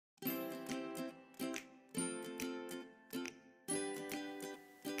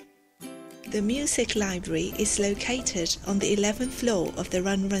The Music Library is located on the 11th floor of the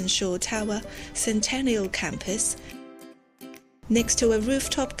Run Run Shaw Tower Centennial Campus, next to a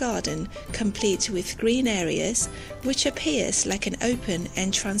rooftop garden complete with green areas, which appears like an open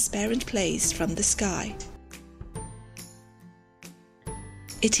and transparent place from the sky.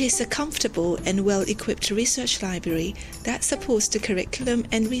 It is a comfortable and well-equipped research library that supports the curriculum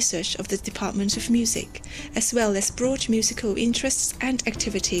and research of the Department of Music, as well as broad musical interests and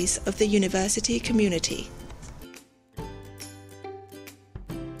activities of the university community.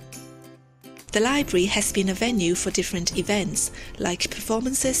 The library has been a venue for different events, like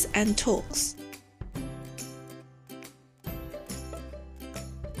performances and talks.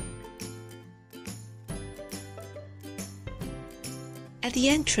 At the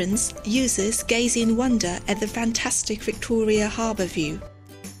entrance, users gaze in wonder at the fantastic Victoria Harbour view.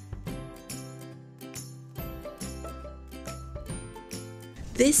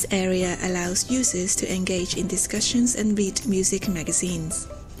 This area allows users to engage in discussions and read music magazines.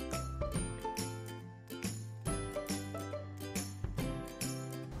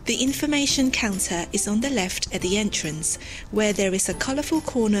 The information counter is on the left at the entrance, where there is a colourful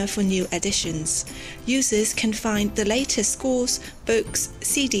corner for new editions. Users can find the latest scores, books,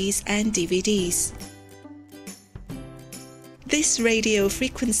 CDs and DVDs. This radio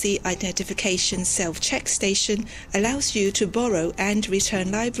frequency identification self-check station allows you to borrow and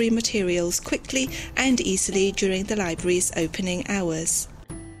return library materials quickly and easily during the library's opening hours.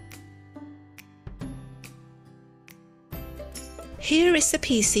 Here is the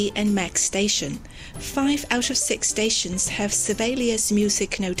PC and Mac station. 5 out of 6 stations have Sibelius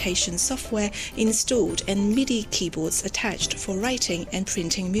music notation software installed and MIDI keyboards attached for writing and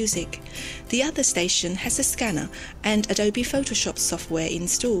printing music. The other station has a scanner and Adobe Photoshop software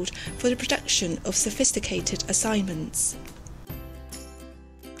installed for the production of sophisticated assignments.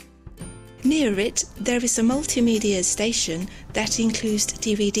 Near it, there is a multimedia station that includes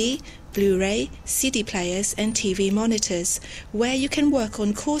DVD, Blu-ray, CD players and TV monitors, where you can work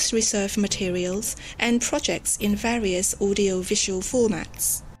on course reserve materials and projects in various audio-visual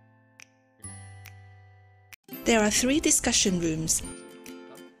formats. There are 3 discussion rooms.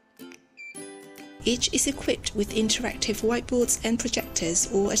 Each is equipped with interactive whiteboards and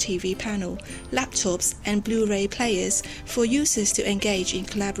projectors or a TV panel, laptops and Blu-ray players for users to engage in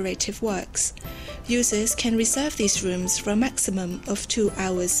collaborative works. Users can reserve these rooms for a maximum of 2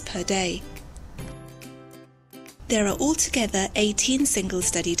 hours per day. There are altogether 18 single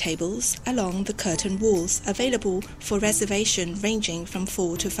study tables along the curtain walls available for reservation ranging from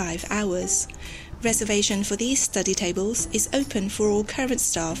 4 to 5 hours. Reservation for these study tables is open for all current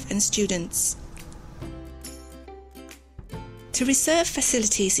staff and students. To reserve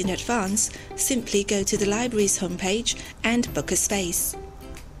facilities in advance, simply go to the library's homepage and book a space.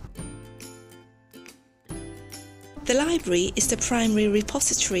 The library is the primary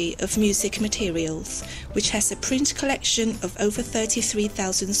repository of music materials, which has a print collection of over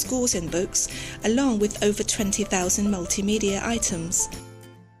 33,000 scores and books, along with over 20,000 multimedia items.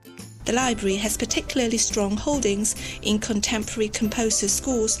 The library has particularly strong holdings in contemporary composer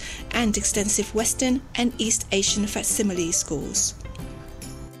scores and extensive Western and East Asian facsimile scores.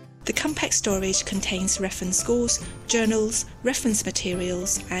 The compact storage contains reference scores, journals, reference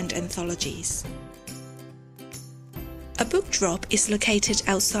materials and anthologies. A book drop is located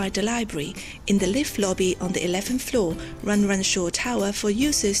outside the library in the lift lobby on the 11th floor, Run Run Shaw Tower, for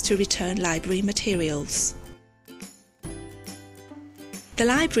users to return library materials. The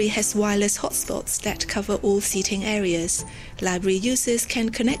library has wireless hotspots that cover all seating areas. Library users can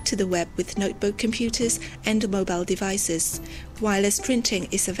connect to the web with notebook computers and mobile devices. Wireless printing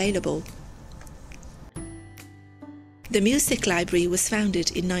is available. The Music Library was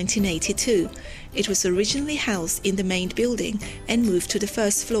founded in 1982. It was originally housed in the main building and moved to the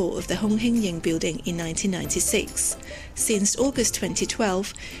first floor of the Hong Hing Ying building in 1996. Since August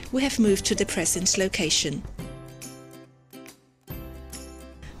 2012, we have moved to the present location.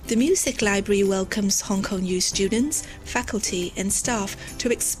 The Music Library welcomes Hong Kong U students, faculty and staff to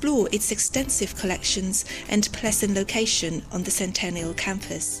explore its extensive collections and pleasant location on the Centennial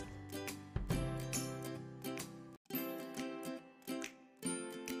campus.